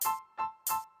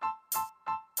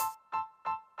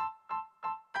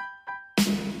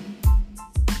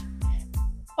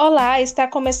Olá, está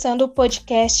começando o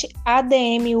podcast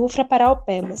ADM Ufra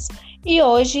Parauapebas. E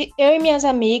hoje, eu e minhas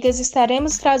amigas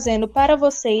estaremos trazendo para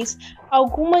vocês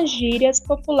algumas gírias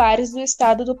populares do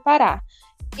estado do Pará.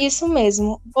 Isso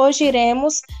mesmo, hoje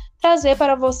iremos trazer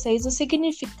para vocês o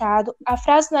significado, a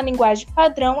frase na linguagem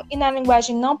padrão e na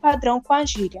linguagem não padrão com a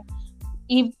gíria.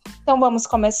 Então vamos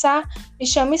começar? Me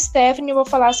chamo Stephanie e vou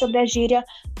falar sobre a gíria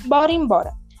bora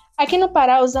embora. Aqui no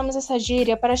Pará, usamos essa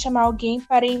gíria para chamar alguém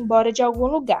para ir embora de algum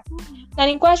lugar. Na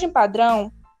linguagem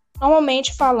padrão,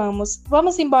 normalmente falamos,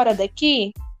 vamos embora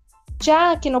daqui?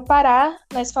 Já aqui no Pará,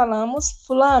 nós falamos,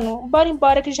 fulano, bora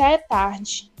embora que já é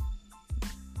tarde.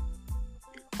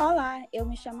 Olá, eu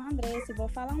me chamo Andressa e vou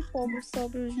falar um pouco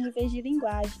sobre os níveis de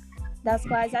linguagem, das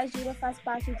quais a gíria faz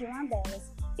parte de uma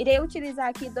delas. Irei utilizar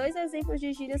aqui 2 exemplos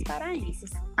de gírias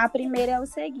paraenses. A primeira é o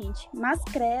seguinte, mas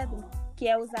credo, que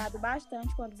é usado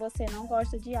bastante quando você não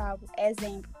gosta de algo.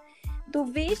 Exemplo, tu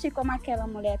viste como aquela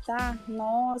mulher tá?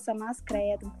 Nossa, mas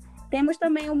credo. Temos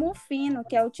também o mufino,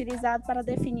 que é utilizado para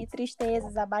definir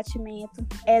tristezas, abatimento.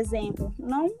 Exemplo,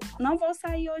 não vou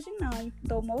sair hoje não,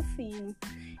 tô mofino.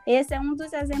 Esse é um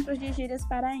dos exemplos de gírias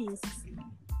paraenses.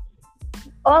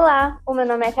 Olá, o meu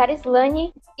nome é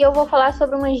Carislane e eu vou falar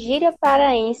sobre uma gíria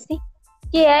paraense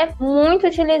que é muito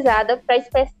utilizada para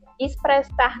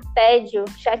expressar tédio,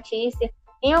 chatice,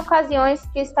 em ocasiões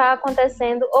que está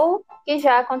acontecendo ou que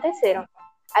já aconteceram.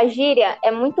 A gíria é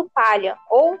muito palha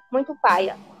ou muito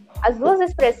paia. As duas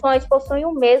expressões possuem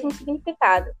o mesmo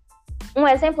significado. Um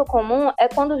exemplo comum é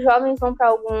quando os jovens vão para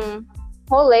algum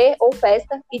rolê ou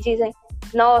festa e dizem: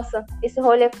 nossa, esse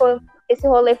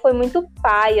rolê foi muito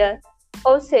paia.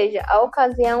 Ou seja, a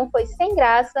ocasião foi sem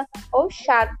graça ou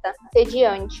chata,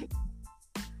 tediante.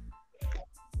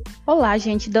 Olá,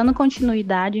 gente, dando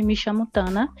continuidade, me chamo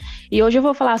Tana e hoje eu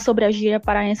vou falar sobre a gíria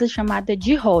paraense chamada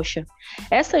de rocha.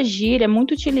 Essa gíria é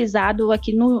muito utilizada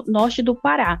aqui no norte do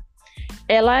Pará.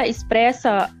 Ela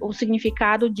expressa o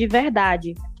significado de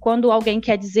verdade, quando alguém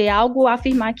quer dizer algo ou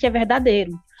afirmar que é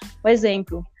verdadeiro. Por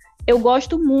exemplo, eu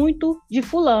gosto muito de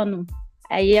fulano.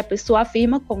 Aí a pessoa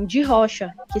afirma como de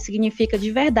rocha, que significa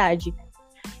de verdade.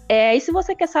 E se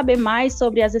você quer saber mais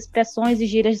sobre as expressões e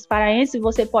gírias paraenses,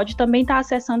 você pode também estar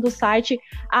acessando o site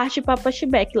Arte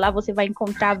Papaxibé, que lá você vai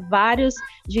encontrar várias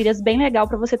gírias bem legais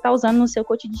para você estar usando no seu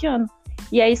cotidiano.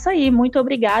 E é isso aí, muito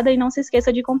obrigada e não se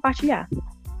esqueça de compartilhar.